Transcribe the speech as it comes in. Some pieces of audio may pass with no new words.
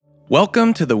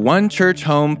Welcome to the One Church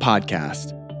Home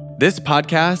podcast. This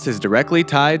podcast is directly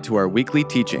tied to our weekly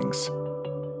teachings.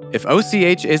 If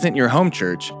OCH isn't your home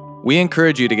church, we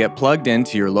encourage you to get plugged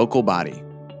into your local body.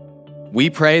 We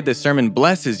pray the sermon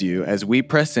blesses you as we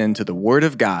press into the Word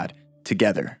of God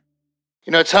together.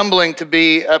 You know, it's humbling to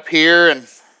be up here and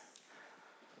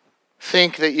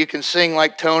think that you can sing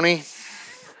like Tony.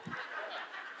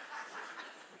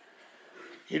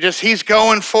 He's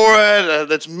going for it,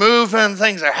 that's moving,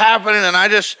 things are happening, and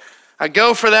I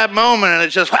go for that moment, and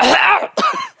it's just,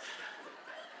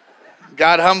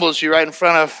 God humbles you right in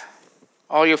front of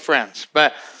all your friends.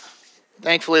 But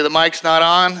thankfully the mic's not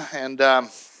on, and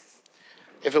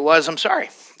if it was, I'm sorry.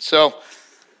 So,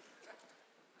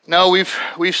 no,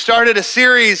 we've started a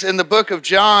series in the book of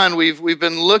John. We've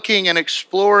been looking and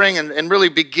exploring and really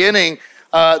beginning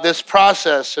this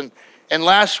process, and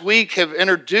last week have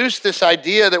introduced this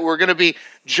idea that we're going to be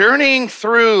journeying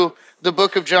through the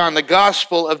book of John, the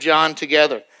Gospel of John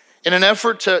together, in an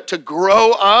effort to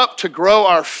grow up, to grow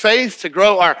our faith, to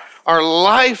grow our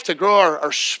life, to grow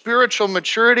our spiritual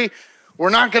maturity. We're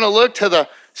not going to look to the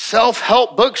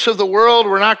self-help books of the world.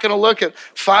 We're not going to look at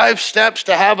 5 steps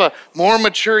to have a more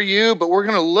mature you, but we're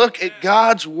going to look at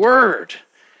God's Word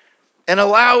and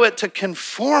allow it to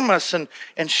conform us and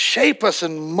shape us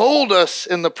and mold us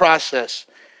in the process.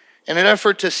 In an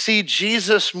effort to see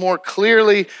Jesus more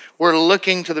clearly, we're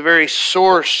looking to the very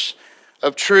source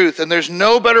of truth. And there's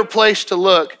no better place to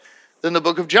look than the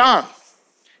book of John.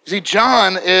 You see,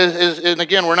 John is and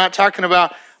again, we're not talking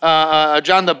about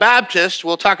John the Baptist.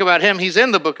 We'll talk about him. He's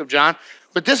in the book of John.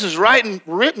 But this is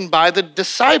written by the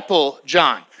disciple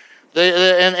John.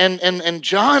 And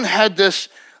John had this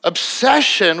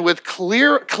obsession with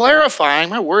clarifying,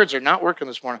 my words are not working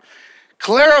this morning,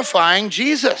 clarifying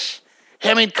Jesus.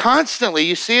 I mean, constantly,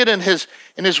 you see it in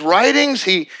his writings.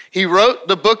 He wrote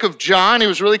the book of John. He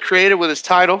was really creative with his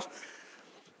titles.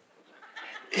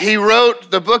 He wrote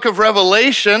the book of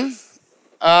Revelation,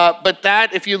 but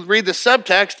that, if you read the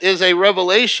subtext, is a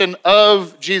revelation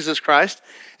of Jesus Christ.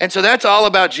 And so that's all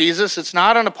about Jesus. It's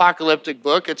not an apocalyptic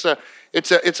book. It's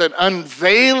an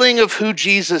unveiling of who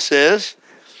Jesus is.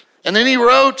 And then he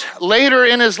wrote later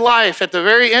in his life, at the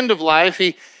very end of life,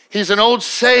 he's an old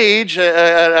sage,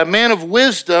 a man of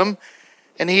wisdom,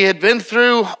 and he had been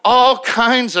through all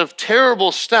kinds of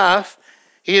terrible stuff.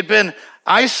 He had been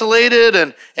isolated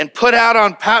and put out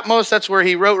on Patmos. That's where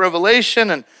he wrote Revelation.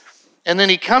 And then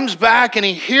he comes back and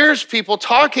he hears people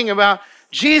talking about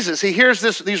Jesus. He hears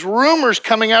these rumors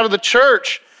coming out of the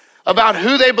church about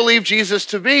who they believe Jesus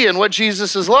to be and what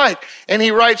Jesus is like. And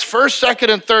he writes 1st,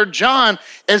 2nd, and 3rd John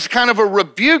as kind of a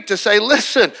rebuke to say,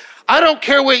 listen, I don't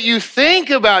care what you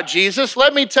think about Jesus.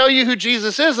 Let me tell you who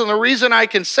Jesus is. And the reason I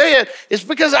can say it is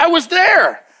because I was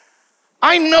there.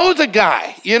 I know the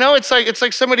guy. You know, it's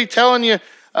like somebody telling you,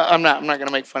 I'm not going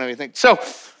to make fun of anything. So,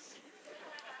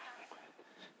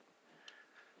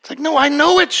 it's like, no, I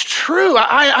know it's true.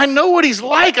 I know what he's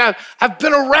like. I've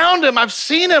been around him. I've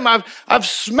seen him. I've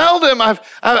smelled him.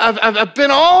 I've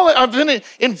been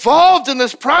involved in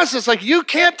this process. Like, you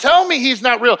can't tell me he's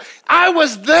not real. I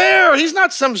was there. He's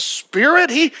not some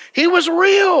spirit. He was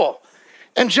real.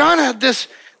 And John had this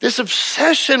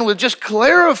obsession with just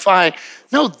clarifying,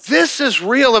 no, this is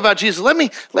real about Jesus. Let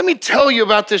me tell you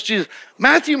about this Jesus.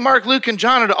 Matthew, Mark, Luke, and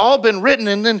John had all been written,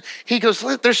 and then he goes,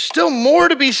 there's still more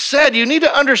to be said. You need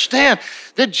to understand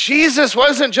that Jesus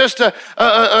wasn't just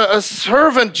a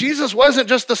servant. Jesus wasn't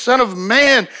just the Son of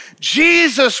Man.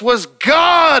 Jesus was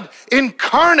God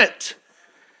incarnate.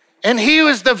 And he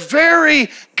was the very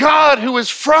God who was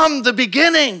from the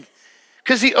beginning.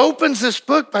 Because he opens this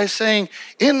book by saying,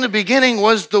 in the beginning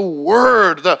was the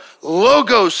Word, the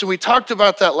Logos. And we talked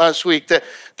about that last week, that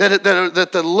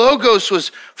the Logos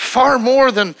was far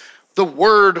more than the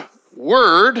word.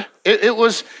 It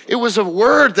was a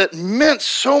word that meant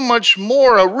so much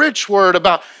more, a rich word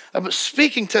about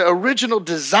speaking to original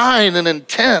design and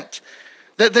intent.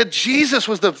 That Jesus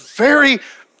was the very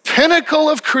pinnacle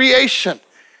of creation.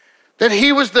 That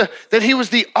he was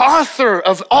the author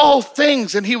of all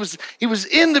things, and he was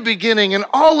in the beginning, and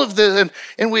all of this,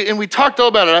 and we talked all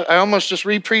about it. I almost just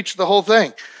re-preached the whole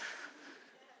thing.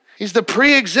 He's the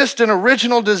pre-existent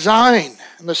original design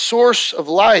and the source of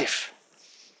life.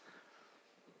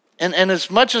 And as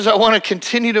much as I want to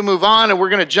continue to move on, and we're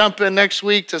going to jump in next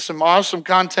week to some awesome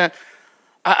content,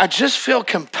 I just feel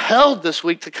compelled this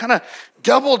week to kind of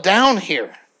double down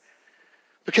here.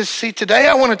 Because see, today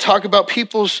I want to talk about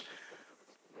people's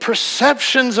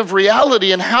perceptions of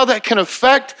reality and how that can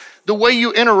affect the way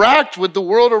you interact with the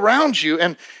world around you,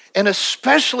 and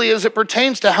especially as it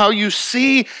pertains to how you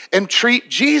see and treat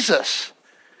Jesus.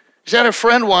 I had a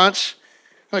friend once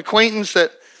An acquaintance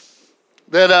that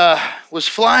was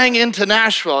flying into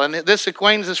Nashville, and this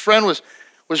acquaintance, this friend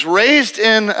was raised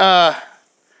in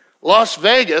Las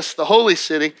Vegas, the holy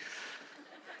city.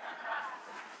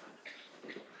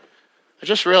 I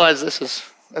just realized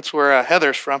that's where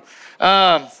Heather's from.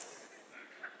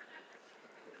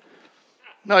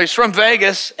 No, he's from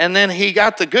Vegas, and then he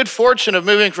got the good fortune of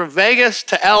moving from Vegas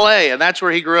to LA, and that's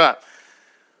where he grew up.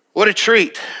 What a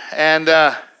treat. And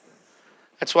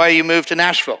that's why you moved to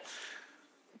Nashville.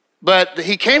 But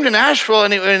he came to Nashville,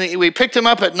 and we picked him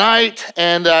up at night,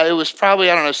 and it was probably,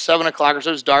 7 o'clock or so.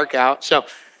 It was dark out.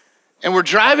 And we're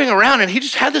driving around, and he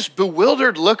just had this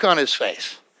bewildered look on his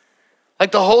face.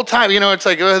 Like the whole time, it's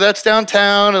like, oh, that's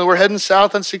downtown, and we're heading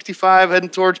south on 65, heading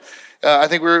towards, I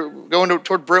think we were going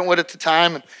toward Brentwood at the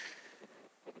time.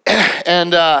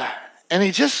 And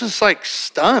he just was like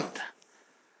stunned.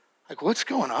 Like, what's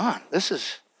going on? This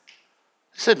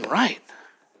isn't right.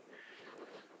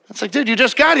 It's like, dude, you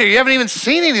just got here. You haven't even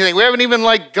seen anything. We haven't even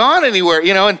gone anywhere,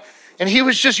 and he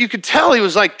was just, you could tell he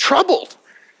was troubled.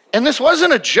 And this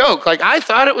wasn't a joke. I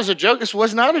thought it was a joke. This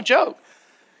was not a joke.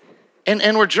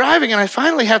 And we're driving, and I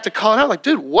finally have to call it out,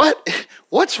 dude,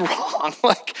 what's wrong?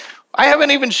 I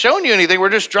haven't even shown you anything. We're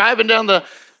just driving down the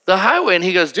highway. And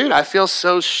he goes, dude, I feel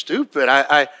so stupid.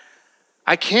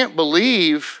 I can't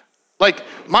believe,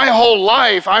 my whole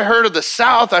life, I heard of the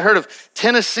South, I heard of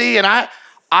Tennessee, and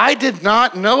I did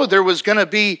not know there was gonna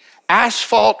be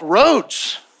asphalt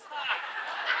roads.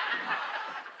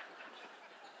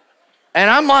 And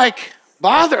I'm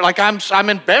bothered, I'm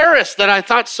embarrassed that I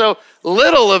thought so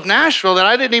little of Nashville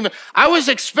that I was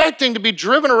expecting to be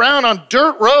driven around on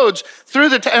dirt roads through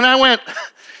and I went,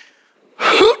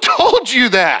 who told you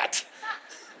that?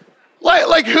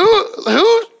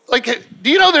 Who, do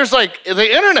you know there's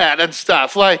the internet and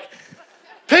stuff,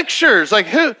 pictures,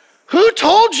 who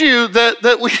told you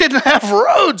that we didn't have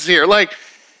roads here?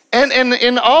 And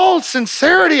in all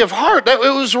sincerity of heart, that it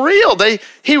was real.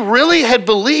 He really had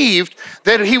believed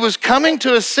that he was coming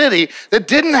to a city that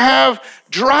didn't have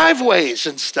driveways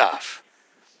and stuff.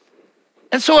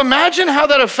 And so imagine how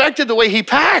that affected the way he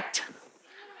packed.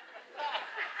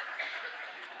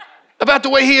 About the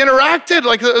way he interacted,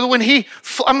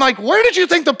 I'm like, where did you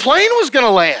think the plane was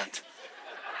gonna land?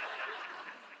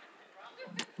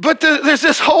 But there's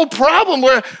this whole problem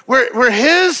where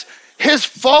his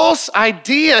false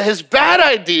idea, his bad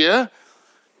idea,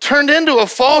 turned into a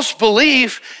false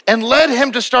belief and led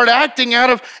him to start acting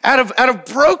out of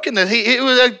brokenness. It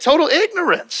was a total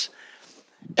ignorance.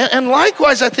 And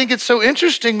likewise, I think it's so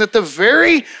interesting that the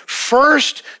very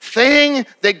first thing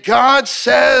that God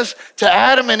says to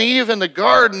Adam and Eve in the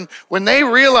garden, when they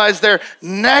realize they're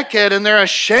naked and they're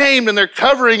ashamed and they're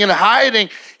covering and hiding,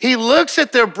 he looks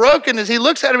at their brokenness. He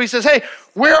looks at them, he says, hey,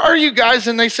 where are you guys?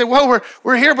 And they said, well,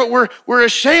 we're here, but we're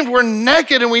ashamed, we're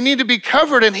naked, and we need to be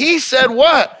covered. And he said,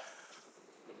 what?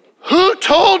 Who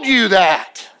told you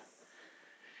that?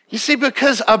 You see,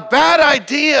 because a bad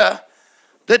idea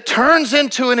that turns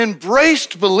into an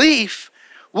embraced belief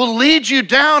will lead you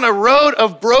down a road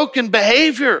of broken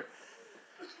behavior.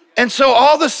 And so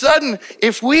all of a sudden,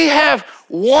 if we have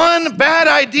one bad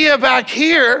idea back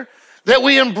here that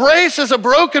we embrace as a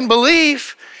broken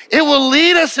belief, it will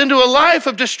lead us into a life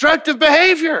of destructive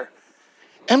behavior.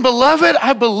 And beloved,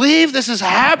 I believe this is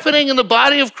happening in the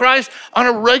body of Christ on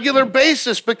a regular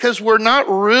basis because we're not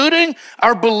rooting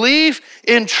our belief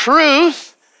in truth.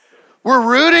 We're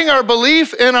rooting our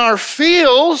belief in our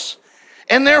feels,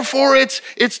 and therefore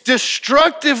it's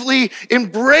destructively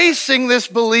embracing this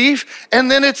belief,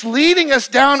 and then it's leading us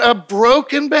down a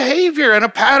broken behavior and a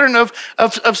pattern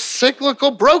of cyclical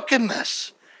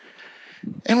brokenness.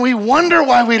 And we wonder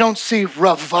why we don't see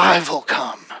revival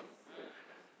come.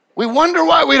 We wonder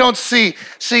why we don't see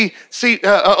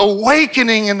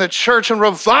awakening in the church and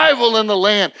revival in the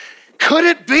land. Could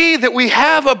it be that we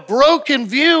have a broken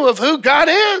view of who God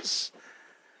is?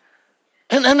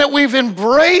 And that we've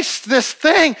embraced this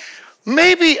thing.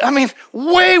 Maybe,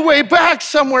 way back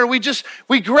somewhere,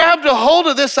 we grabbed a hold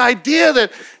of this idea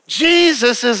that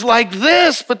Jesus is like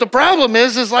this, but the problem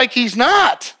is he's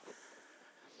not.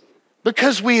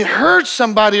 Because we heard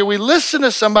somebody or we listened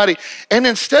to somebody, and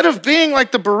instead of being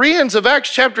like the Bereans of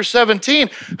Acts chapter 17,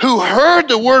 who heard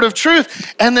the word of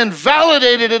truth and then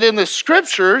validated it in the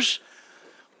scriptures,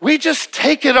 we just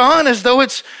take it on as though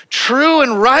it's true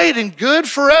and right and good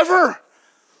forever.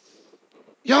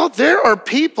 Y'all, there are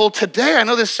people today, I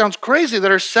know this sounds crazy,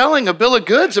 that are selling a bill of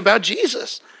goods about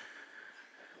Jesus.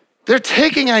 They're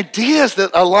taking ideas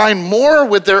that align more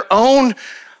with their own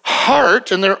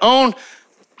heart and their own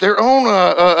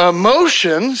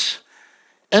emotions,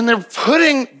 and they're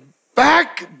putting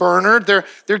backburnered.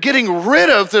 They're getting rid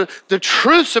of the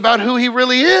truths about who he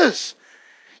really is.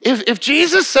 If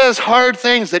Jesus says hard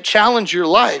things that challenge your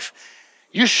life,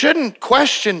 you shouldn't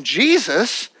question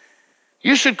Jesus.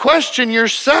 You should question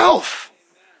yourself.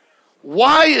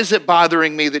 Why is it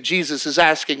bothering me that Jesus is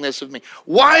asking this of me?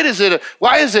 Why is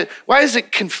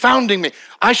it confounding me?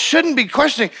 I shouldn't be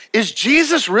questioning, is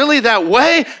Jesus really that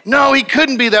way? No, he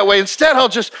couldn't be that way. Instead, I'll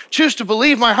just choose to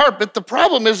believe my heart. But the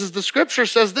problem is the scripture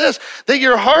says this, that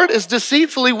your heart is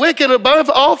deceitfully wicked above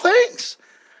all things.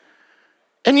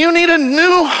 And you need a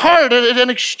new heart, an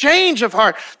exchange of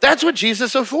heart. That's what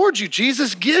Jesus affords you.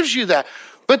 Jesus gives you that.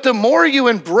 But the more you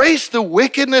embrace the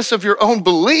wickedness of your own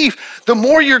belief, the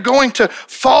more you're going to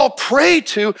fall prey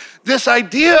to this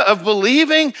idea of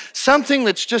believing something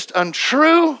that's just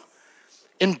untrue,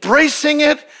 embracing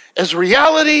it as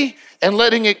reality, and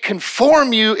letting it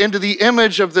conform you into the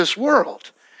image of this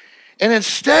world. And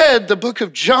instead, the book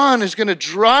of John is going to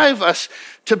drive us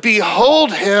to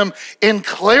behold him in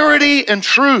clarity and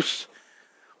truth.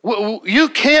 You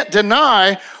can't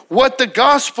deny what the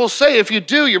Gospels say. If you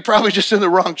do, you're probably just in the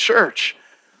wrong church.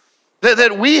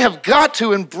 That we have got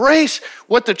to embrace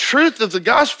what the truth of the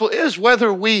gospel is,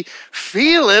 whether we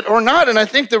feel it or not. And I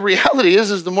think the reality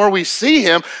is the more we see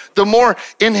him, the more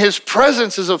in his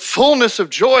presence is a fullness of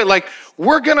joy. Like,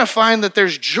 we're going to find that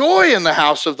there's joy in the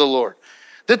house of the Lord,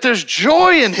 that there's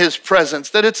joy in his presence,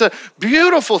 that it's a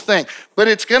beautiful thing. But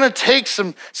it's going to take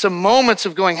some moments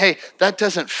of going, hey, that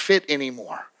doesn't fit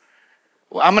anymore.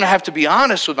 Well, I'm going to have to be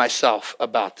honest with myself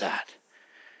about that.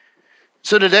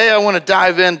 So today I want to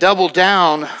dive in, double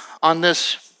down on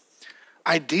this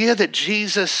idea that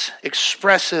Jesus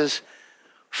expresses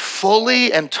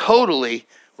fully and totally.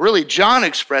 Really, John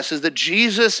expresses that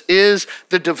Jesus is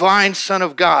the divine Son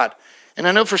of God. And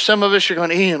I know for some of us, you're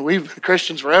going, Ian, we've been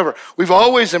Christians forever. We've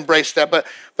always embraced that. But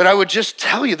I would just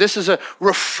tell you, this is a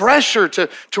refresher to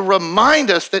remind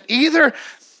us that either,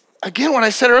 again, what I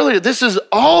said earlier, this is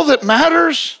all that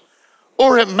matters,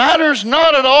 or it matters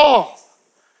not at all.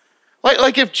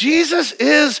 Like if Jesus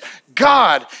is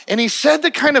God and he said the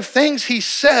kind of things he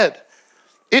said,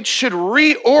 it should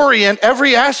reorient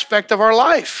every aspect of our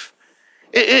life.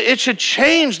 It should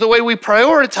change the way we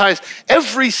prioritize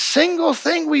every single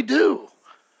thing we do.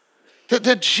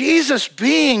 That Jesus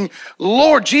being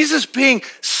Lord, Jesus being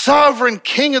sovereign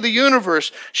King of the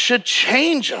universe should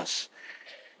change us.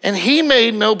 And he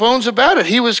made no bones about it.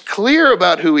 He was clear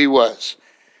about who he was.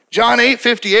 John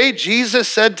 8:58, Jesus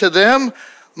said to them,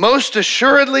 most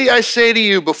assuredly I say to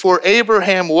you, before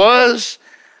Abraham was,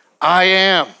 I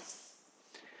am.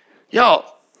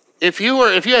 Y'all, if you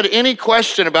had any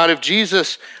question about if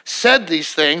Jesus said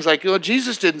these things, like, well,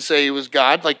 Jesus didn't say he was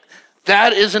God, like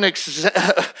that is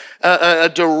a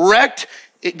direct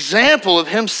example of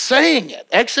him saying it.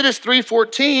 Exodus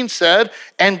 3:14 said,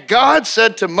 and God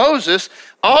said to Moses,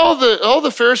 all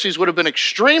the Pharisees would have been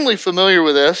extremely familiar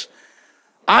with this,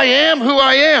 I am who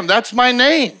I am, that's my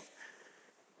name.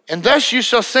 And thus you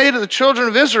shall say to the children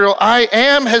of Israel, I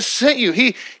am has sent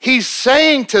you. He's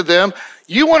saying to them,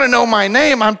 you want to know my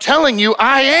name? I'm telling you,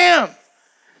 I am.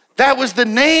 That was the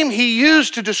name he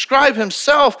used to describe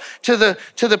himself to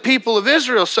the people of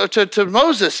Israel, so to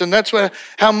Moses. And that's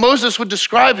how Moses would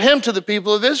describe him to the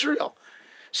people of Israel.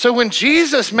 So when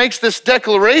Jesus makes this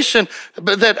declaration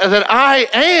that I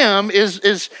am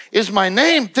is my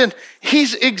name, then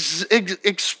he's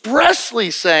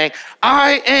expressly saying,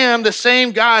 I am the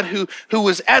same God who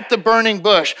was at the burning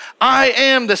bush. I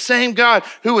am the same God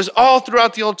who was all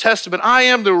throughout the Old Testament. I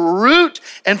am the root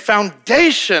and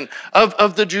foundation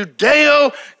of the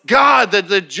Judeo God,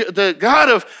 the God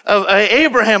of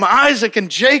Abraham, Isaac,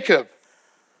 and Jacob.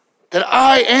 That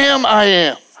I am.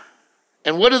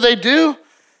 And what do?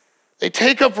 They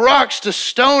take up rocks to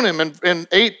stone him in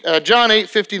John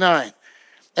 8:59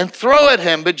 and throw at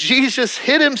him. But Jesus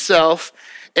hid himself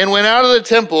and went out of the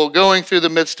temple, going through the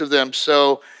midst of them,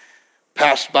 so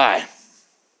passed by.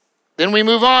 Then we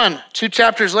move on 2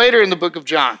 chapters later in the book of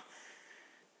John.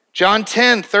 John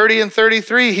 10:30 and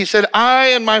 33, he said, I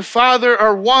and my Father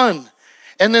are one.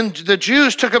 And then the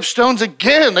Jews took up stones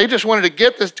again. They just wanted to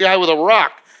get this guy with a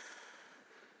rock.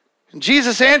 And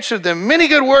Jesus answered them, many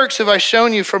good works have I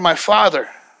shown you from my Father.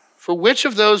 For which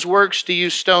of those works do you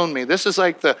stone me? This is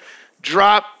like the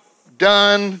drop,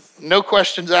 done, no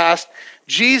questions asked.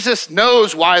 Jesus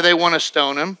knows why they want to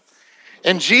stone him.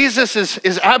 And Jesus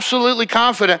is absolutely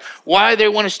confident why they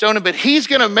want to stone him, but he's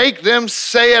going to make them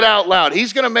say it out loud.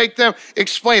 He's going to make them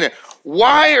explain it.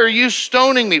 Why are you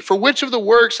stoning me? For which of the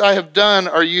works I have done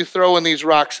are you throwing these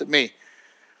rocks at me?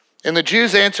 And the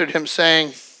Jews answered him,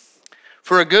 saying,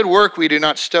 for a good work we do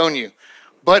not stone you,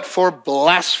 but for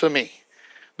blasphemy,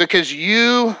 because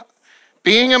you,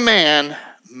 being a man,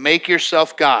 make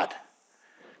yourself God.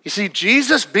 You see,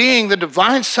 Jesus being the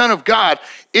divine Son of God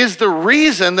is the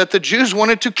reason that the Jews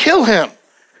wanted to kill him.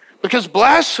 Because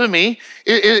blasphemy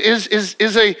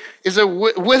is a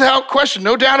without question,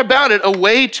 no doubt about it, a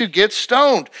way to get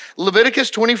stoned.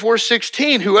 Leviticus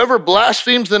 24:16, whoever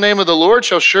blasphemes the name of the Lord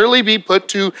shall surely be put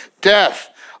to death.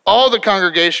 All the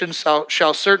congregation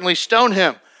shall certainly stone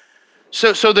him.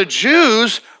 So the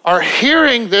Jews are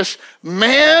hearing this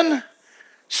man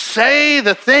say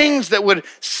the things that would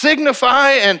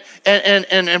signify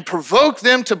and provoke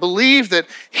them to believe that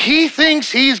he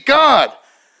thinks he's God.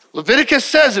 Leviticus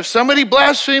says if somebody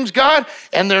blasphemes God,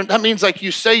 and that means like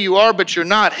you say you are, but you're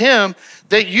not him,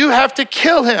 that you have to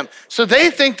kill him. So they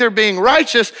think they're being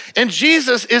righteous, and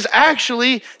Jesus is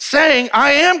actually saying,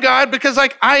 I am God because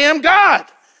like I am God.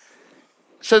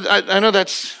 So I know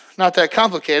that's not that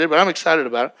complicated, but I'm excited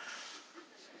about it.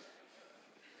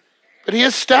 But he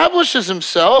establishes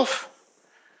himself,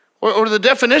 or the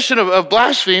definition of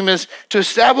blaspheme is to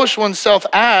establish oneself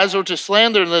as or to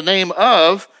slander the name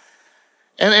of.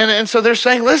 And so they're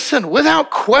saying, listen, without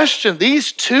question,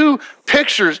 these two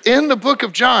pictures in the book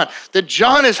of John that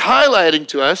John is highlighting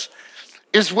to us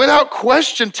is without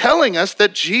question telling us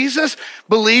that Jesus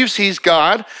believes he's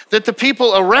God, that the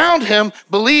people around him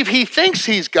believe he thinks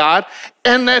he's God,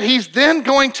 and that he's then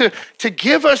going to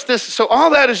give us this. So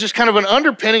all that is just kind of an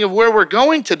underpinning of where we're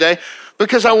going today,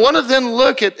 because I want to then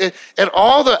look at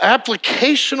all the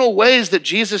applicational ways that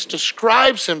Jesus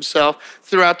describes himself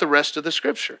throughout the rest of the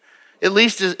scripture, at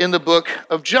least in the book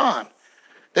of John.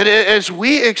 That as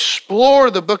we explore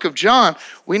the book of John,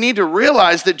 we need to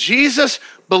realize that Jesus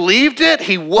believed it.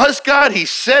 He was God. He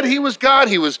said he was God.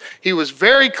 He was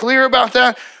very clear about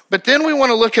that. But then we want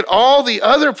to look at all the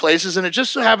other places, and it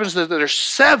just so happens that there are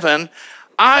 7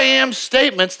 I am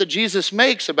statements that Jesus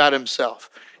makes about himself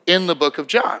in the book of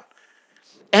John.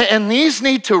 And these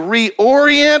need to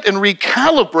reorient and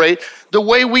recalibrate the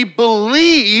way we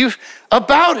believe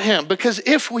about him. Because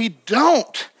if we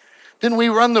don't, then we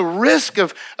run the risk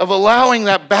of allowing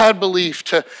that bad belief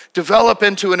to develop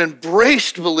into an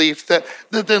embraced belief that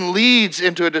then leads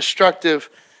into a destructive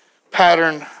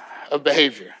pattern of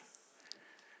behavior.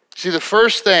 See, the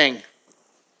first thing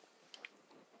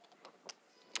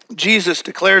Jesus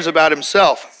declares about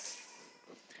himself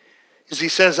is he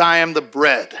says, I am the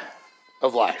bread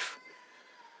of life.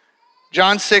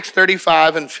 John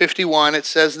 6:35 and 51, it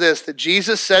says this, that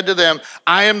Jesus said to them,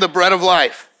 I am the bread of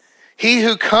life. He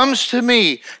who comes to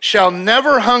me shall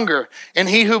never hunger, and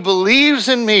he who believes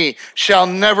in me shall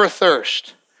never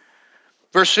thirst.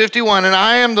 Verse 51, and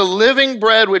I am the living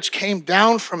bread which came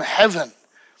down from heaven.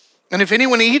 And if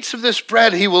anyone eats of this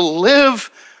bread, he will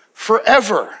live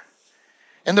forever.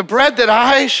 And the bread that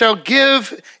I shall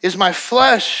give is my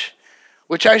flesh,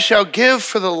 which I shall give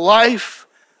for the life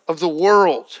of the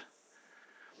world.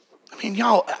 I mean,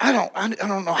 y'all, I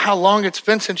don't know how long it's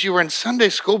been since you were in Sunday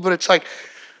school, but it's like,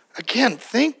 again,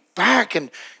 think back and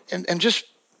just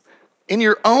in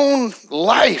your own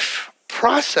life,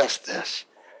 process this.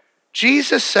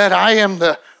 Jesus said, I am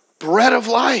the bread of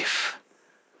life.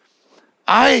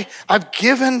 I've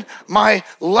given my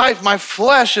life, my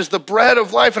flesh is the bread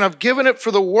of life, and I've given it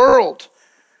for the world.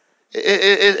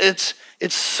 It's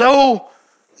so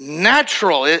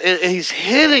natural. He's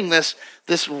hitting this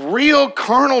real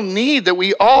carnal need that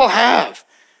we all have.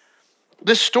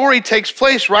 This story takes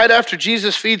place right after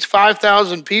Jesus feeds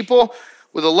 5,000 people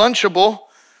with a Lunchable.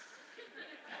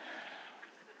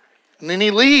 And then he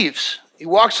leaves. He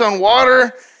walks on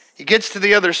water. He gets to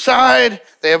the other side.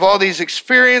 They have all these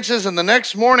experiences. And the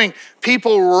next morning,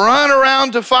 people run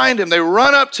around to find him. They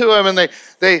run up to him, and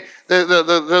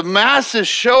the masses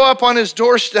show up on his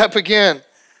doorstep again.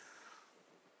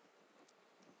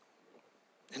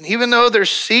 And even though they're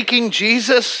seeking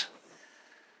Jesus,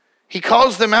 he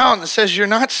calls them out and says, you're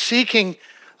not seeking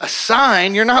a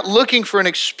sign. You're not looking for an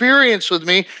experience with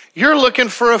me. You're looking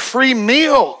for a free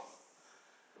meal.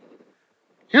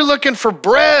 You're looking for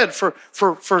bread,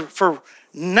 for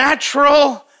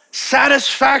natural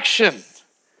satisfaction.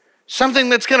 Something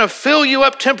that's going to fill you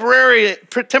up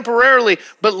temporarily,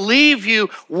 but leave you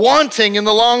wanting in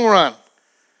the long run.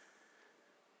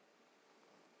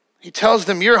 He tells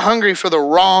them, you're hungry for the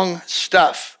wrong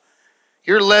stuff.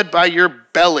 You're led by your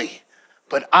belly,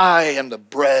 but I am the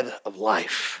bread of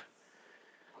life.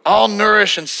 I'll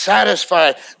nourish and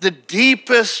satisfy the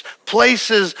deepest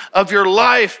places of your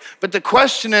life. But the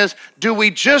question is, do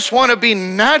we just want to be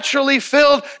naturally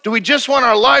filled? Do we just want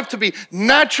our life to be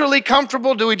naturally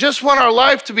comfortable? Do we just want our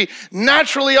life to be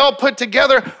naturally all put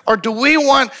together? Or do we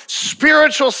want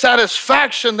spiritual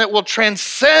satisfaction that will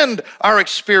transcend our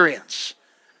experience?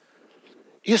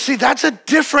 You see, that's a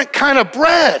different kind of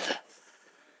bread.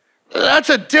 That's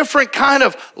a different kind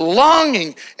of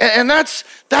longing. And that's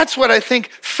what I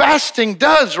think fasting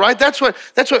does, right? That's what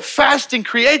fasting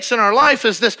creates in our life,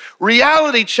 is this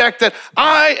reality check that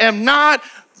I'm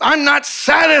not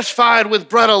satisfied with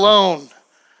bread alone.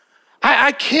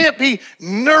 I can't be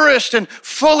nourished and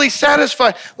fully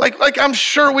satisfied. Like I'm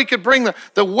sure we could bring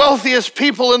the wealthiest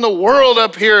people in the world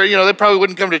up here. You know, they probably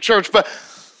wouldn't come to church, but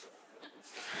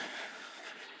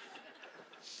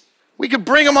we could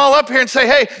bring them all up here and say,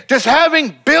 hey, does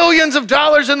having billions of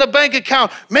dollars in the bank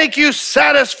account make you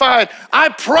satisfied? I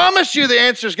promise you the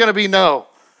answer is going to be no.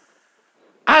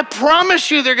 I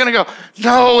promise you they're going to go,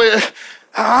 no,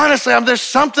 honestly, there's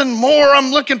something more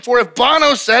I'm looking for. If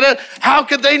Bono said it, how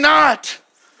could they not?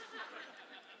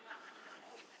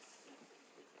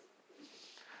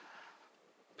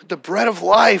 But the bread of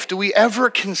life, do we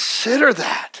ever consider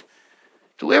that?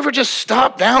 Do we ever just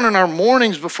stop down in our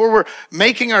mornings before we're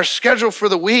making our schedule for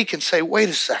the week and say, wait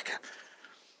a second,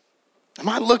 am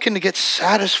I looking to get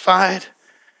satisfied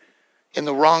in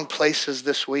the wrong places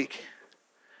this week?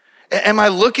 Am I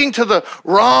looking to the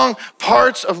wrong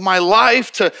parts of my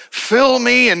life to fill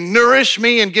me and nourish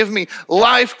me and give me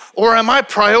life? Or am I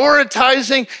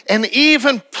prioritizing and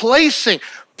even placing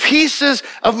pieces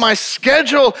of my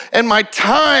schedule and my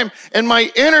time and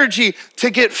my energy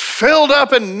to get filled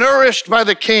up and nourished by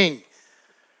the King?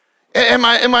 Am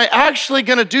I actually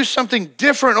going to do something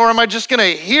different, or am I just going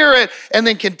to hear it and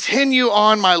then continue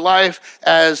on my life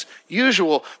as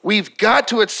usual? We've got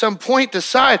to at some point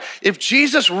decide, if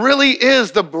Jesus really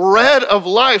is the bread of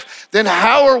life, then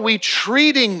how are we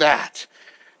treating that?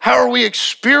 How are we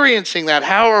experiencing that?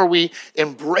 How are we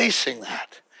embracing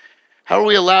that? How are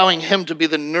we allowing him to be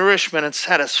the nourishment and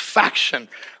satisfaction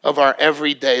of our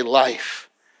everyday life?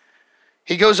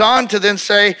 He goes on to then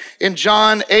say in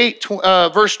John 8,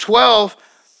 verse 12,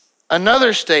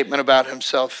 another statement about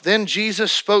himself. Then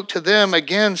Jesus spoke to them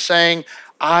again, saying,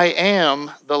 I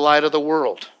am the light of the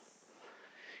world.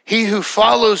 He who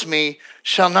follows me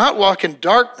shall not walk in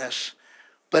darkness,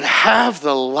 but have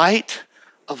the light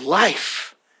of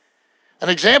life. An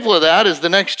example of that is the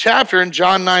next chapter in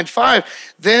John 9:5.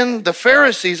 Then the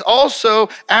Pharisees also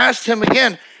asked him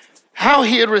again how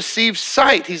he had received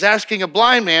sight. He's asking a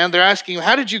blind man. They're asking him,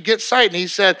 how did you get sight? And he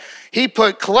said, he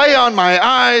put clay on my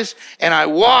eyes and I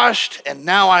washed and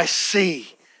now I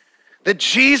see. That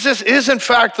Jesus is in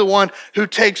fact the one who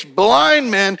takes blind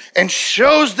men and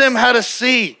shows them how to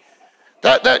see.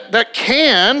 That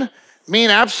can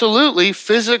mean absolutely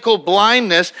physical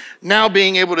blindness, now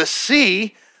being able to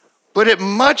see, but it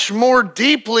much more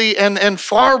deeply and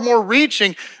far more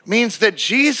reaching means that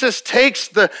Jesus takes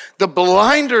the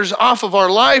blinders off of our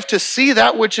life to see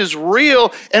that which is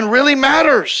real and really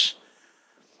matters.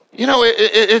 You know,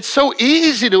 it's so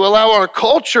easy to allow our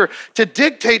culture to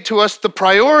dictate to us the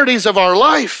priorities of our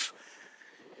life.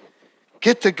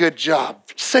 Get the good job,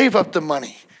 save up the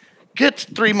money, get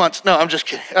 3 months, no, I'm just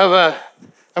kidding, of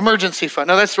emergency fund.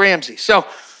 No, that's Ramsey. So,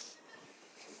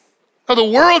 the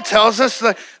world tells us,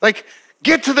 like,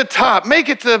 get to the top, make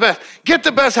it to the best, get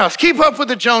the best house, keep up with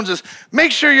the Joneses,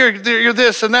 make sure you're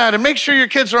this and that, and make sure your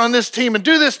kids are on this team, and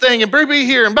do this thing, and be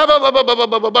here, and blah, blah, blah, blah, blah,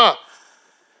 blah, blah, blah.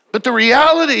 But the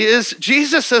reality is,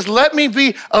 Jesus says, let me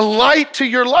be a light to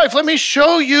your life. Let me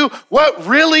show you what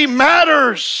really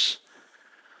matters.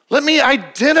 Let me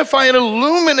identify and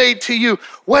illuminate to you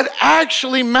what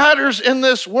actually matters in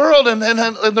this world. And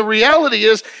the reality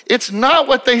is, it's not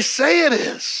what they say it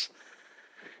is.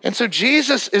 And so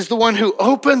Jesus is the one who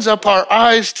opens up our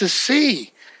eyes to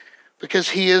see,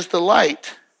 because he is the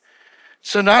light.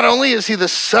 So not only is he the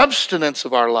substance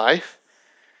of our life,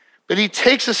 but he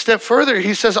takes a step further.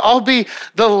 He says, I'll be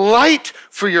the light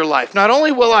for your life. Not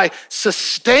only will I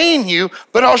sustain you,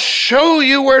 but I'll show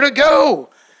you where to go.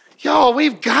 Y'all,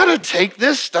 we've got to take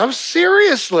this stuff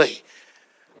seriously.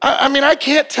 I mean, I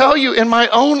can't tell you in my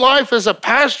own life as a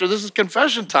pastor, this is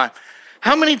confession time,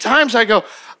 how many times I go,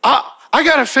 I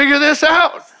got to figure this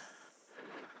out,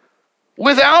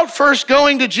 without first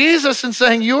going to Jesus and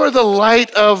saying, you're the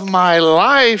light of my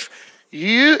life.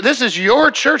 This is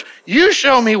your church. You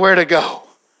show me where to go.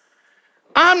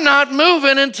 I'm not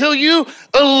moving until you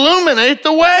illuminate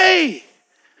the way.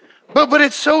 But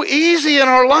it's so easy in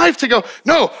our life to go,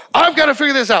 no, I've got to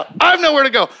figure this out. I know where to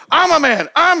go. I'm a man.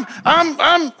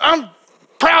 I'm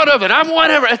proud of it. I'm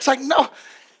whatever. It's like, no.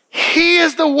 He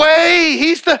is the way.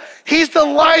 He's the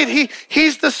light.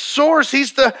 He's the source.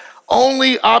 He's the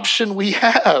only option we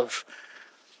have.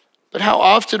 But how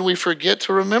often we forget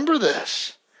to remember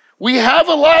this. We have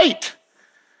a light.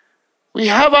 We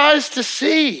have eyes to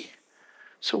see.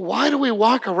 So why do we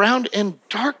walk around in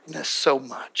darkness so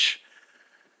much?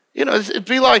 It'd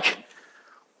be like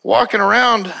walking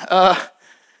around, a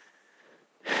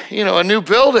new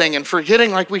building and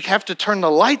forgetting like we have to turn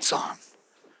the lights on.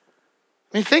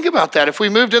 I mean, think about that. If we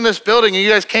moved in this building and you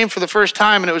guys came for the first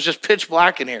time and it was just pitch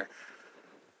black in here,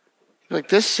 you're like,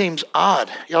 this seems odd.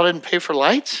 Y'all didn't pay for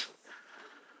lights?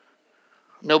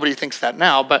 Nobody thinks that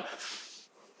now, but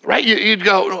right, you'd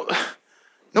go,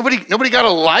 nobody got a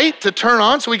light to turn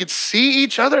on so we could see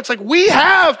each other? It's like, we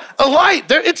have a light.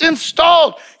 It's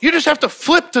installed. You just have to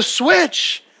flip the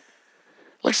switch.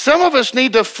 Like some of us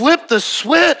need to flip the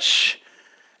switch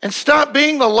and stop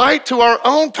being the light to our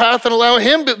own path and allow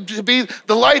him to be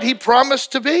the light he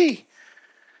promised to be.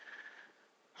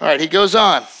 All right, he goes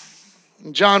on.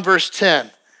 In John verse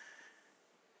 10,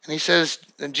 and he says,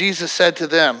 and Jesus said to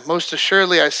them, most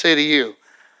assuredly I say to you,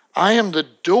 I am the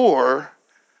door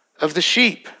of the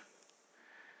sheep.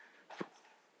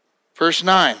 Verse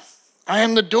 9, I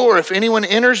am the door. If anyone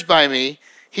enters by me,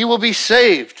 he will be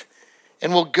saved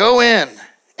and will go in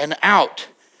and out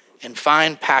and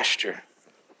find pasture.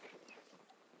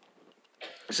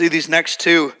 See these next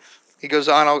two, he goes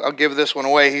on, I'll give this one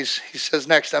away. He says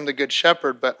next, I'm the good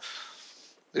shepherd, but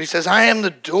he says, I am the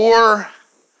door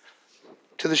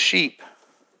to the sheep.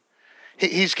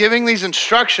 He's giving these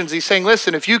instructions. He's saying,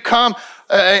 listen, if you come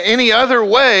any other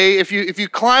way, if you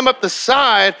climb up the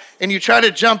side and you try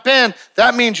to jump in,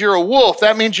 that means you're a wolf.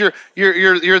 That means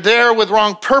you're there with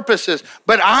wrong purposes.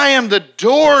 But I am the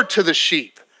door to the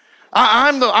sheep. I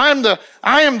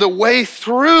am the way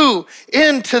through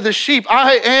into the sheep.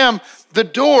 I am the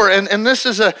door. And this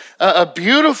is a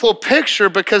beautiful picture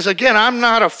because, again, I'm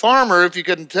not a farmer, if you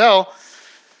couldn't tell.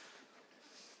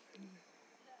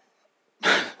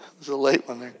 This is a late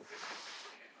one there.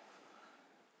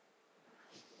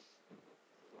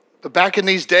 But back in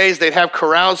these days, they'd have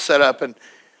corrals set up and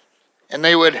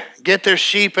they would get their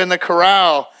sheep in the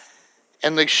corral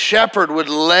and the shepherd would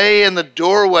lay in the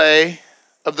doorway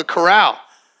of the corral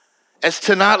as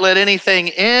to not let anything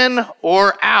in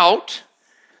or out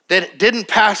that didn't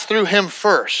pass through him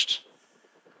first.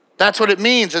 That's what it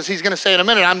means, as he's going to say in a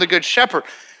minute, I'm the good shepherd.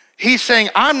 He's saying,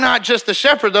 I'm not just the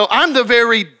shepherd, though. I'm the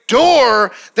very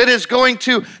door that is going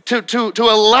to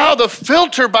allow the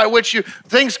filter by which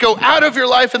things go out of your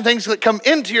life and things that come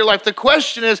into your life. The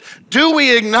question is, do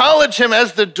we acknowledge him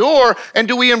as the door and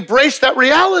do we embrace that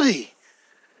reality?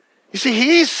 You see,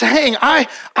 he's saying,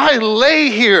 I lay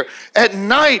here at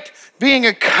night being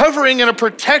a covering and a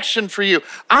protection for you.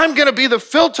 I'm going to be the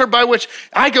filter by which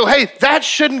I go, hey, that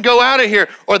shouldn't go out of here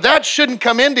or that shouldn't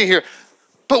come into here.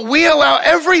 But we allow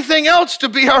everything else to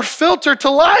be our filter to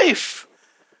life.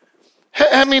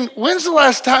 I mean, when's the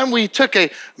last time we took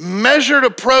a measured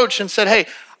approach and said, hey,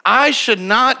 I should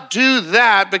not do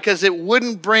that because it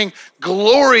wouldn't bring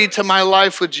glory to my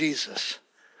life with Jesus?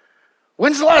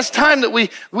 When's the last time that we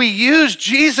use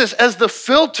Jesus as the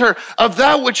filter of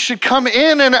that which should come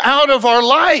in and out of our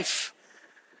life?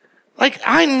 Like,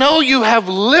 I know you have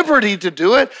liberty to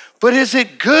do it, but is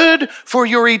it good for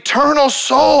your eternal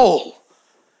soul?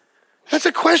 That's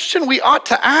a question we ought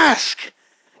to ask.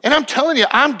 And I'm telling you,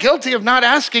 I'm guilty of not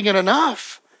asking it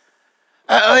enough.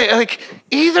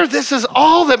 Either this is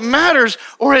all that matters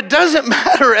or it doesn't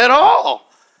matter at all.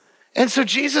 And so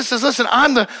Jesus says, listen,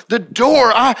 I'm the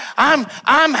door. I'm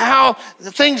how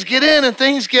things get in and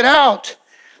things get out.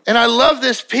 And I love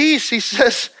this piece. He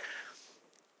says,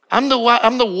 I'm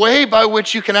the way by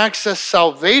which you can access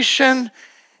salvation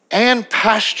and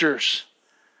pastures.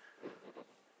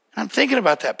 I'm thinking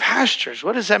about that. Pastures,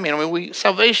 what does that mean? I mean,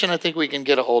 salvation, I think we can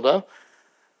get a hold of.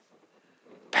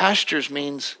 Pastures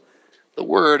means, the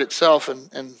word itself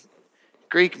in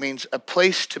Greek means a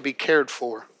place to be cared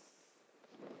for.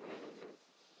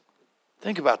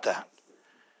 Think about that.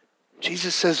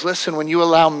 Jesus says, listen, when you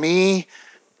allow me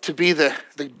to be the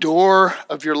door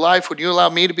of your life, when you allow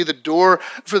me to be the door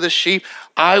for the sheep,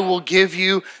 I will give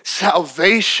you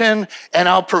salvation and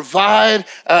I'll provide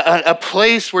a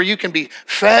place where you can be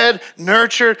fed,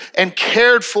 nurtured, and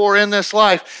cared for in this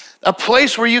life. A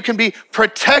place where you can be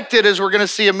protected, as we're going to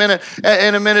see in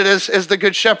a minute as the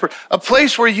good shepherd. A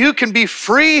place where you can be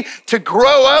free to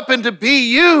grow up and to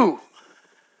be you.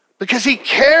 Because he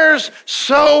cares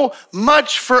so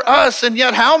much for us. And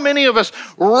yet how many of us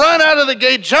run out of the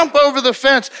gate, jump over the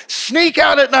fence, sneak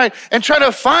out at night, and try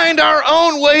to find our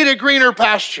own way to greener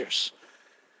pastures?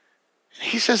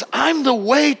 He says, I'm the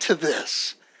way to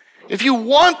this. If you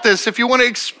want this, if you want to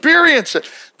experience it,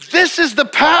 this is the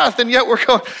path. And yet we're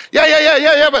going,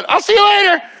 yeah, but I'll see you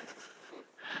later.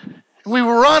 And we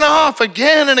run off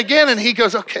again and again. And he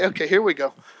goes, okay, here we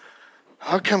go.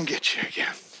 I'll come get you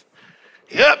again.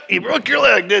 Yep, you broke your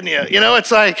leg, didn't you? You know,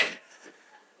 it's like,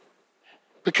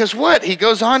 Because what? He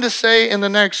goes on to say in the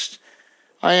next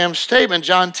I am statement,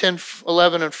 John 10,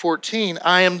 11 and 14,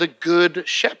 I am the good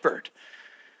shepherd.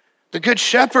 The good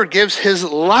shepherd gives his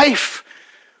life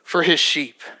for his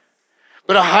sheep.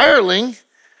 But a hireling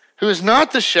who is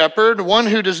not the shepherd, one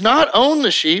who does not own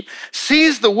the sheep,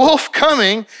 sees the wolf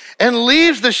coming and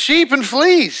leaves the sheep and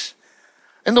flees.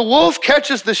 And the wolf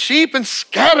catches the sheep and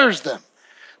scatters them.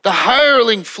 The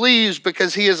hireling flees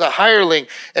because he is a hireling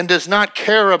and does not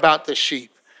care about the sheep.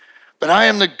 But I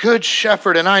am the good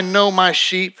shepherd, and I know my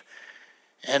sheep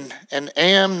and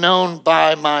am known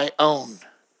by my own.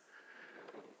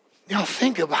 Y'all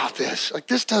think about this. Like,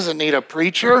 this doesn't need a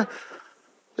preacher.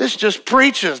 This just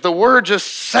preaches. The word just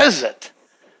says it.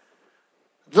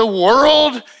 The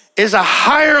world is a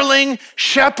hireling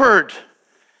shepherd.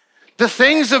 The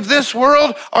things of this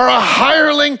world are a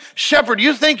hireling shepherd.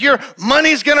 You think your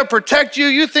money's going to protect you?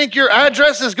 You think your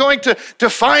address is going to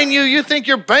define you? You think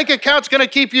your bank account's going to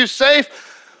keep you safe?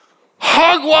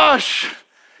 Hogwash.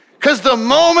 Because the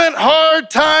moment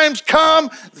hard times come,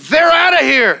 they're out of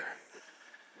here.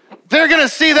 They're going to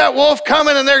see that wolf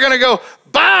coming and they're going to go,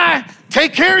 bye,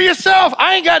 take care of yourself.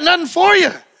 I ain't got nothing for you.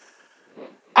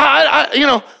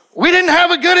 We didn't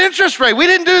have a good interest rate. We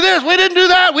didn't do this. We didn't do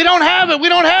that. We don't have it. We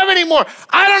don't have it anymore.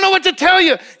 I don't know what to tell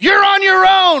you. You're on your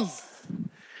own.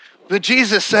 But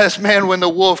Jesus says, man, when the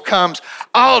wolf comes,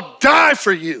 I'll die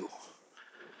for you.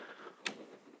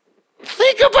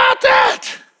 Think about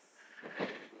that.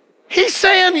 He's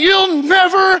saying you'll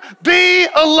never be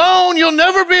alone. You'll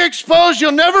never be exposed.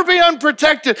 You'll never be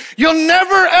unprotected. You'll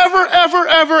never, ever, ever,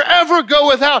 ever, ever go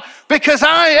without, because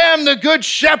I am the good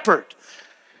shepherd.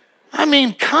 I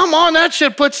mean, come on, that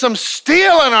should put some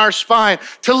steel in our spine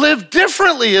to live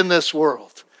differently in this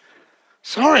world.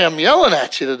 Sorry, I'm yelling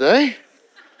at you today.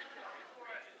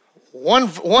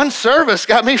 One service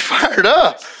got me fired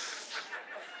up.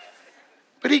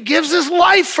 But he gives his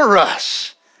life for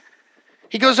us.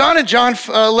 He goes on in John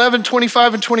 11,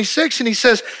 25 and 26, and he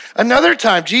says, another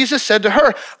time, Jesus said to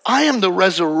her, I am the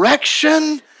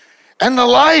resurrection and the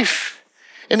life.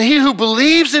 And he who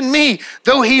believes in me,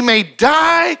 though he may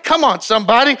die, come on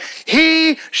somebody,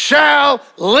 he shall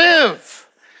live.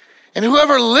 And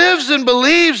whoever lives and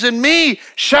believes in me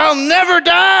shall never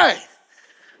die.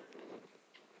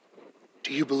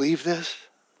 Do you believe this?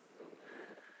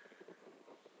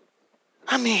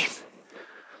 I mean,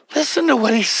 listen to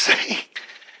what he's saying.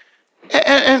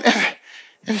 And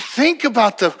think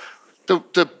about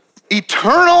the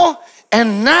eternal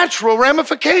and natural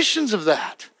ramifications of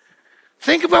that.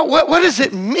 Think about what does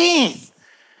it mean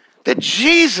that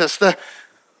Jesus, the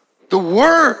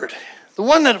Word, the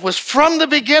one that was from the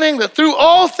beginning, that through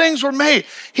all things were made,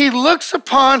 he looks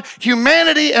upon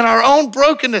humanity and our own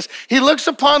brokenness. He looks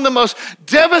upon the most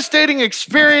devastating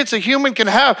experience a human can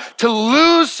have, to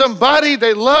lose somebody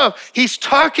they love. He's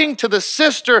talking to the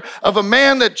sister of a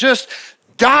man that just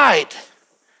died.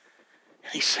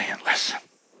 And he's saying, listen,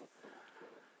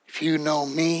 if you know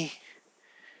me,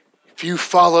 if you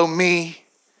follow me,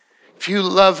 if you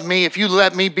love me, if you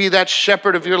let me be that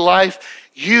shepherd of your life,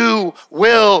 you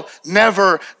will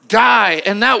never die.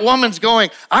 And that woman's going,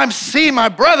 my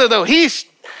brother though,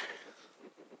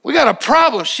 we got a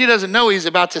problem. She doesn't know he's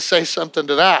about to say something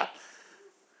to that.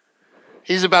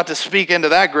 He's about to speak into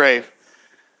that grave.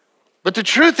 But the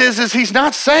truth is he's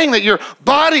not saying that your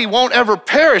body won't ever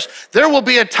perish. There will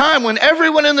be a time when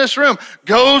everyone in this room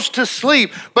goes to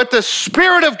sleep, but the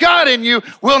Spirit of God in you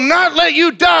will not let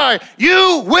you die.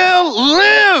 You will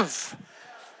live.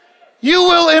 You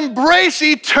will embrace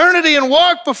eternity and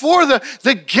walk before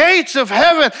the gates of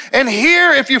heaven and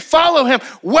hear, if you follow him,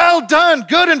 well done,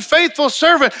 good and faithful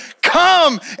servant.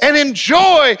 Come and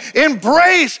enjoy,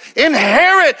 embrace,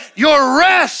 inherit your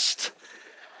rest.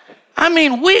 I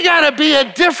mean, we gotta be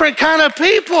a different kind of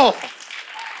people.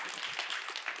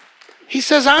 He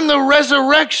says, I'm the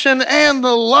resurrection and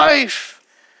the life.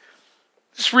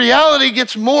 This reality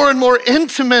gets more and more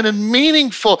intimate and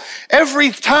meaningful every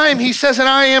time he says an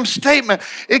I am statement.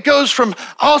 It goes from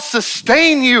I'll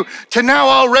sustain you to now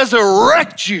I'll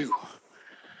resurrect you.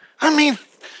 I mean,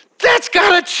 that's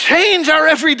gotta change our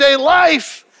everyday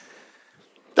life.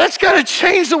 That's got to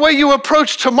change the way you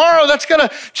approach tomorrow. That's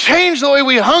got to change the way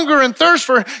we hunger and thirst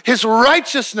for his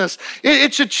righteousness.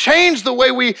 It should change the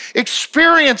way we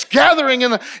experience gathering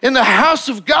in the house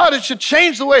of God. It should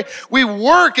change the way we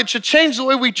work. It should change the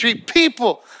way we treat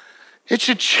people. It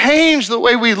should change the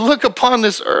way we look upon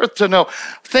this earth to know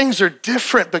things are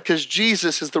different because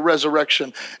Jesus is the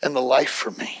resurrection and the life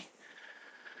for me.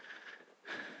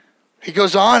 He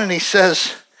goes on and he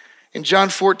says in John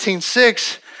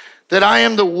 14:6, that I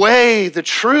am the way, the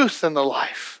truth, and the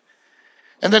life.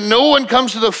 and that no one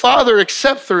comes to the Father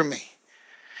except through me.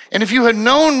 And if you had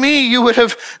known me, you would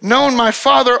have known my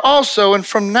Father also. And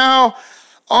from now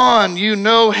on, you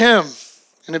know him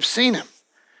and have seen him.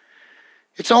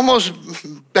 It's almost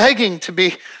beginning to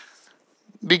be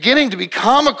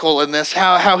comical in this,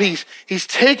 how he's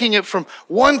taking it from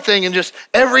one thing, and just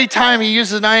every time he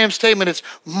uses an I am statement, it's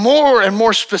more and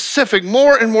more specific,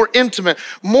 more and more intimate,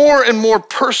 more and more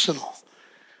personal.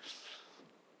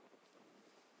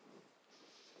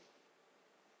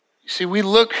 You see, if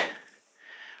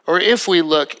we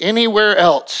look anywhere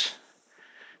else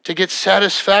to get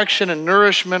satisfaction and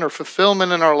nourishment or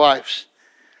fulfillment in our lives,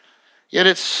 yet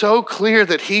it's so clear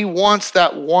that he wants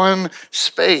that one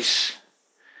space.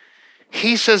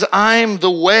 He says, I'm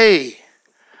the way.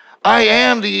 I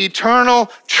am the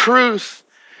eternal truth.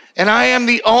 And I am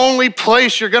the only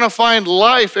place you're going to find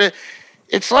life.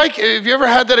 It's like, have you ever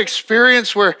had that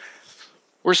experience where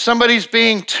somebody's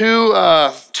being too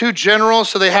general,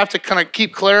 so they have to kind of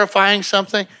keep clarifying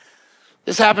something?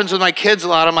 This happens with my kids a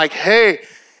lot. I'm like, hey,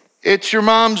 it's your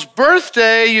mom's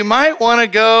birthday. You might want to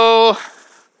go.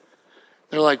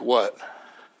 They're like, what?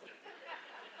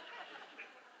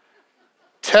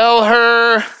 Tell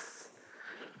her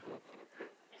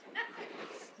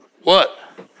what?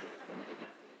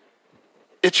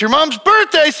 It's your mom's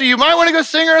birthday, so you might want to go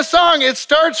sing her a song. It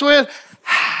starts with,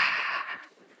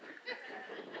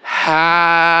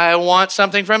 I want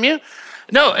something from you.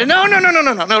 No.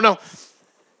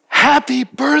 Happy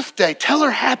birthday. Tell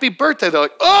her happy birthday. They're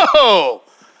like, oh,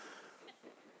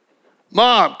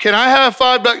 Mom, can I have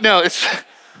 $5? No,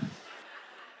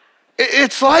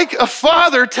 it's like a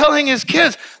father telling his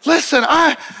kids, listen,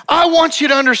 I want you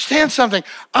to understand something.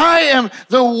 I am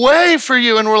the way for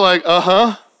you. And we're like,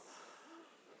 uh-huh.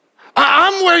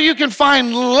 I'm where you can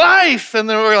find life. And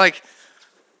then we're like,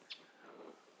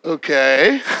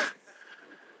 okay.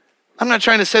 I'm not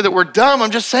trying to say that we're dumb.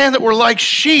 I'm just saying that we're like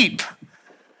sheep.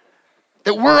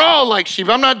 That we're all like sheep.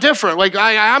 I'm not different. Like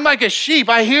I'm like a sheep.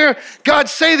 I hear God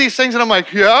say these things and I'm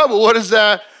like, yeah, but what does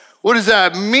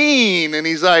that mean? And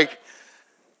he's like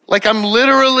I'm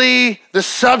literally the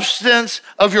substance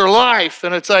of your life.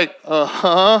 And it's like,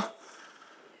 uh-huh.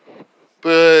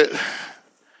 But,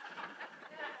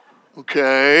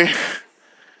 okay.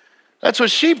 That's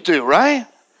what sheep do, right?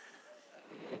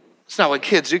 It's not what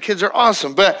kids do. Kids are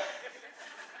awesome. But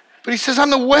he says, I'm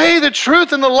the way, the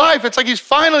truth, and the life. It's like he's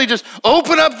finally just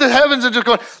opened up the heavens and just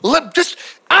going,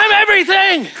 I'm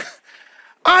everything.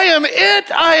 I am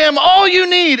it. I am all you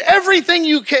need. Everything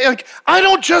you can. Like, I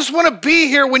don't just want to be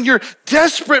here when you're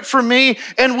desperate for me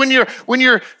and when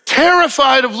you're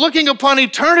terrified of looking upon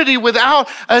eternity without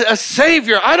a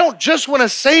Savior. I don't just want to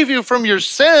save you from your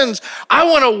sins. I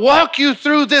want to walk you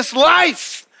through this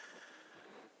life.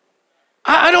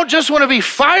 I don't just want to be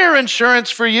fire insurance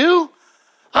for you.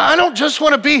 I don't just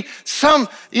want to be some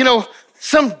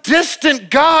distant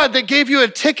God that gave you a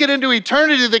ticket into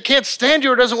eternity that can't stand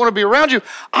you or doesn't want to be around you.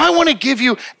 I want to give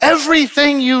you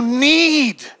everything you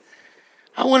need.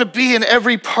 I want to be in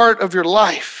every part of your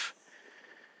life.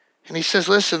 And he says,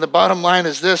 listen, the bottom line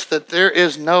is this, that there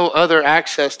is no other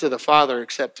access to the Father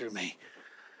except through me.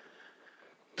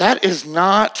 That is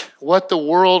not what the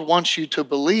world wants you to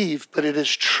believe, but it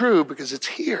is true because it's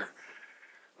here.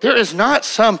 There is not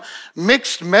some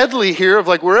mixed medley here of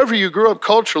like wherever you grew up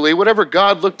culturally, whatever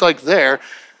God looked like there,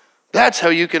 that's how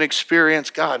you can experience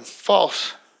God.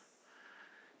 False.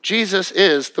 Jesus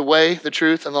is the way, the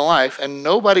truth, and the life, and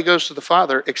nobody goes to the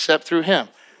Father except through him.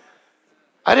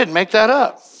 I didn't make that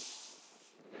up.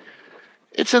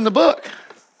 It's in the book.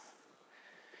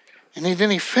 And then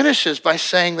he finishes by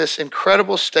saying this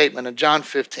incredible statement in John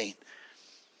 15.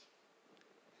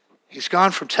 He's gone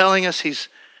from telling us he's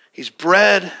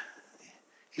bread,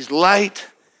 he's light,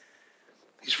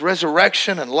 he's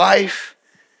resurrection and life,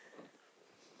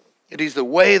 and he's the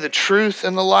way, the truth,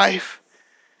 and the life.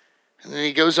 And then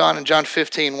he goes on in John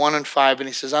 15, 1 and 5, and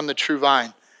he says, I'm the true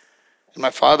vine, and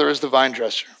my Father is the vine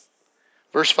dresser.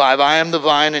 Verse 5, I am the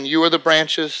vine, and you are the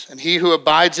branches, and he who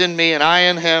abides in me, and I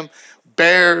in him,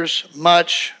 bears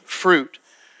much fruit.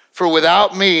 For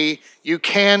without me, you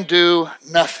can do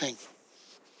nothing.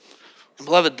 And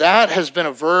beloved, that has been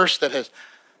a verse that has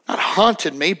not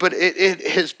haunted me, but it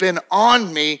has been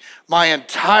on me my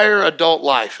entire adult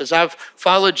life. As I've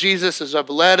followed Jesus, as I've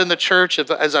led in the church,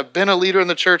 as I've been a leader in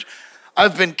the church,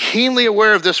 I've been keenly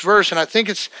aware of this verse, and I think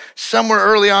it's somewhere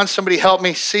early on somebody helped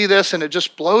me see this, and it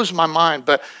just blows my mind.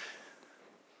 But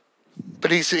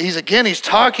he's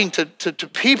talking to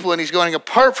people, and he's going,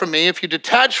 apart from me, if you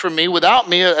detach from me, without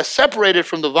me, separated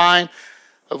from the vine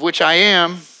of which I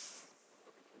am,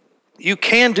 you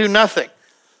can do nothing.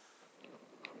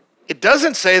 It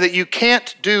doesn't say that you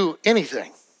can't do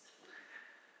anything.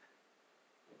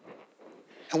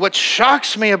 And what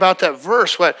shocks me about that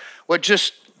verse, what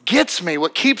just gets me,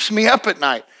 what keeps me up at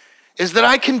night, is that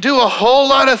I can do a whole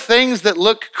lot of things that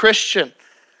look Christian.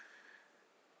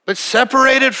 But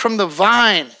separated from the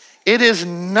vine, it is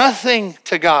nothing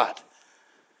to God.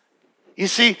 You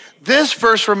see, this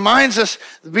verse reminds us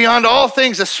beyond all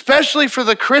things, especially for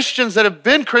the Christians that have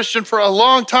been Christian for a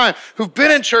long time, who've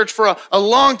been in church for a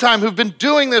long time, who've been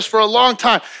doing this for a long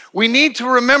time. We need to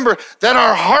remember that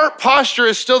our heart posture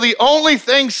is still the only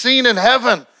thing seen in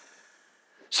heaven.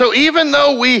 So even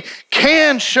though we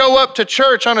can show up to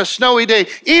church on a snowy day,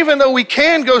 even though we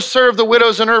can go serve the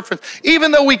widows and orphans,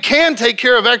 even though we can take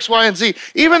care of X, Y, and Z,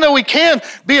 even though we can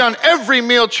be on every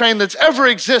meal train that's ever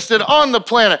existed on the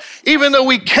planet, even though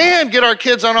we can get our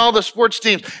kids on all the sports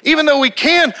teams, even though we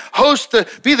can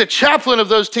be the chaplain of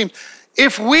those teams,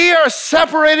 if we are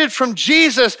separated from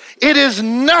Jesus, it is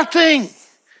nothing.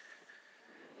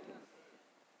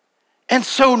 And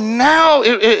so now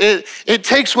it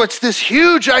takes what's this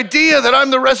huge idea that I'm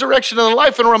the resurrection and the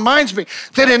life and reminds me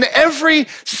that in every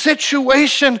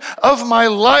situation of my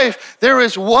life, there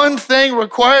is one thing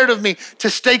required of me: to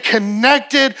stay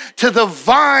connected to the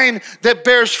vine that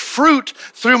bears fruit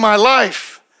through my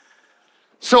life.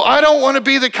 So I don't want to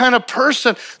be the kind of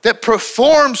person that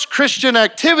performs Christian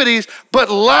activities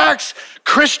but lacks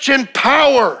Christian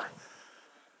power.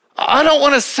 I don't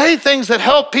want to say things that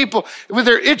help people with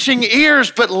their itching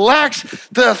ears, but lacks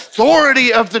the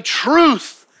authority of the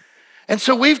truth. And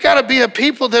so we've got to be a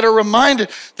people that are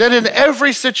reminded that in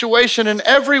every situation, in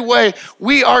every way,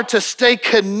 we are to stay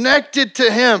connected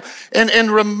to him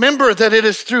and remember that it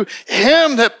is through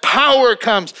him that power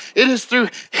comes. It is through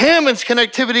him and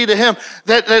connectivity to him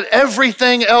that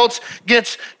everything else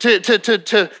gets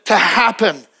to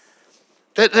happen.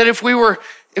 That if we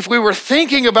were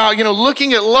thinking about,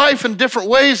 looking at life in different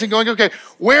ways and going, okay,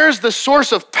 where's the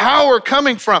source of power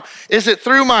coming from? Is it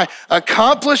through my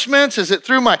accomplishments? Is it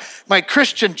through my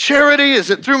Christian charity? Is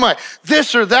it through my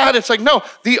this or that? It's like, no,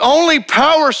 the only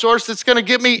power source that's going to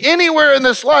get me anywhere in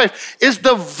this life is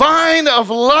the vine of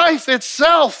life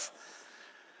itself.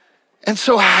 And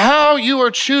so how you are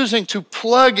choosing to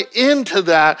plug into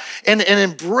that and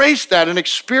embrace that and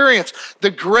experience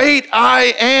the great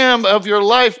I am of your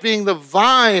life being the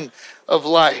vine of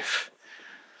life.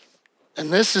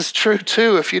 And this is true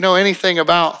too if you know anything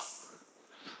about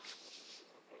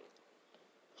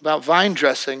vine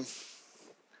dressing.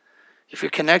 If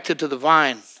you're connected to the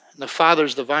vine and the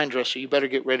Father's the vine dresser, you better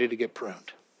get ready to get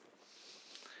pruned.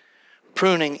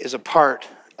 Pruning is a part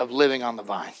of living on the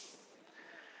vine.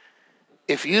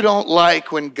 If you don't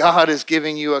like when God is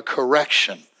giving you a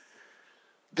correction,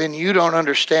 then you don't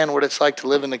understand what it's like to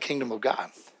live in the kingdom of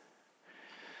God.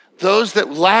 Those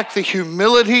that lack the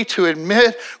humility to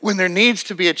admit when there needs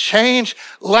to be a change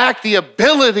lack the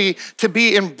ability to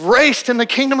be embraced in the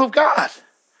kingdom of God.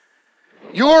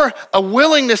 Your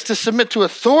willingness to submit to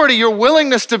authority, your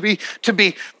willingness to be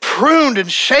pruned and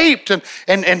shaped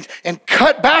and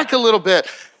cut back a little bit,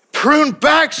 prune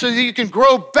back so that you can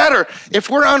grow better. If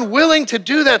we're unwilling to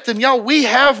do that, then we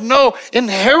have no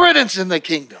inheritance in the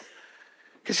kingdom.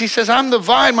 Because he says, I'm the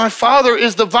vine, my Father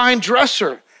is the vine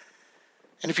dresser.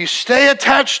 And if you stay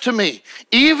attached to me,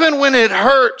 even when it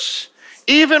hurts,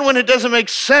 even when it doesn't make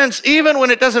sense, even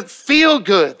when it doesn't feel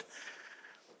good,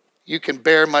 you can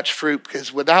bear much fruit,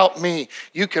 because without me,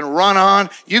 you can run on,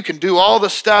 you can do all the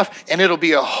stuff, and it'll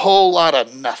be a whole lot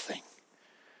of nothing.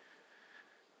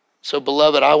 So,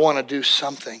 beloved, I want to do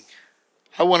something.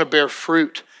 I want to bear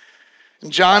fruit.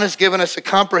 And John has given us a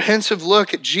comprehensive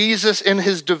look at Jesus in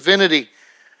his divinity.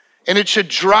 And it should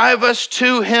drive us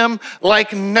to him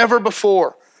like never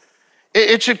before.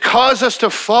 It should cause us to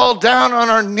fall down on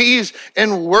our knees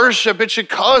and worship. It should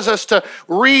cause us to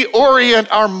reorient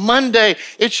our Monday.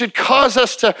 It should cause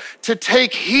us to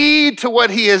take heed to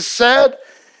what he has said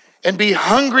and be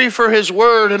hungry for his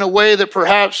word in a way that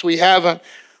perhaps we haven't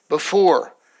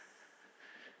before.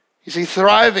 You see,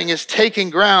 thriving is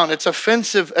taking ground. It's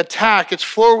offensive attack. It's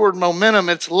forward momentum.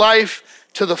 It's life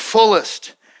to the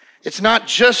fullest. It's not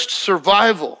just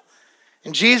survival.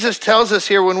 And Jesus tells us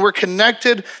here, when we're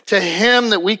connected to him,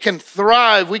 that we can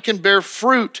thrive, we can bear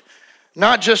fruit,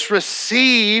 not just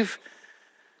receive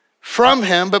from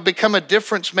him, but become a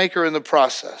difference maker in the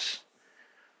process.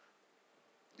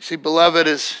 You see, beloved,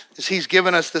 as he's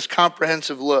given us this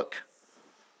comprehensive look,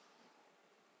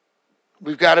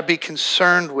 we've got to be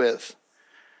concerned with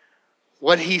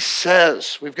what he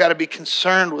says. We've got to be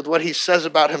concerned with what he says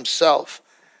about himself.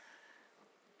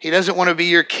 He doesn't want to be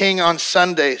your king on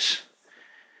Sundays.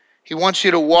 He wants you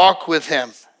to walk with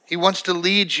him. He wants to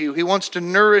lead you. He wants to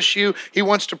nourish you. He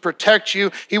wants to protect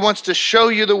you. He wants to show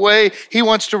you the way. He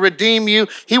wants to redeem you.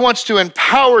 He wants to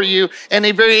empower you and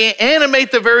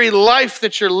animate the very life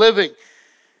that you're living.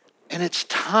 And it's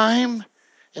time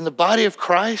in the body of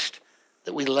Christ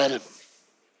that we let him.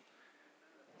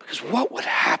 Because what would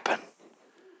happen?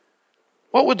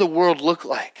 What would the world look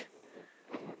like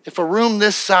if a room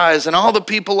this size and all the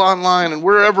people online and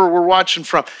wherever we're watching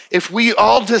from, if we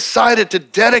all decided to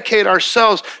dedicate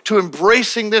ourselves to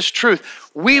embracing this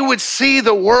truth, we would see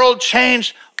the world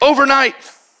change overnight.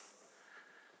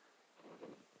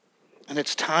 And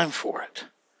it's time for it.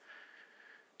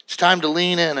 It's time to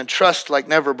lean in and trust like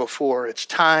never before. It's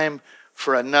time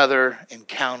for another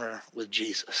encounter with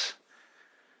Jesus.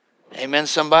 Amen,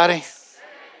 somebody?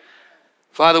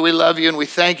 Father, we love you and we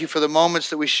thank you for the moments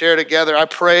that we share together. I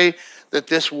pray that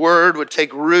this word would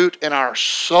take root in our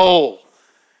soul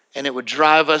and it would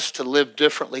drive us to live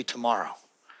differently tomorrow.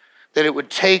 That it would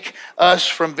take us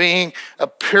from being a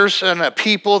person, a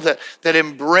people that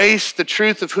embrace the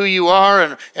truth of who you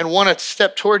are and want to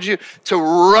step towards you, to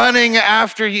running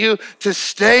after you, to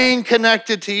staying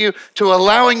connected to you, to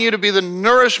allowing you to be the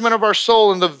nourishment of our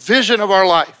soul and the vision of our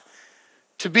life,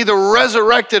 to be the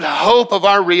resurrected hope of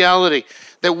our reality,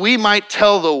 that we might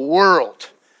tell the world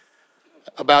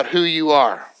about who you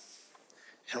are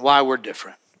and why we're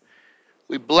different.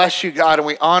 We bless you, God, and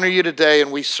we honor you today,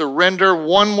 and we surrender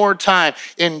one more time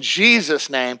in Jesus'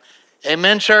 name.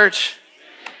 Amen, church?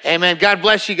 Amen. God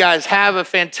bless you guys. Have a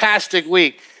fantastic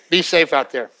week. Be safe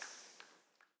out there.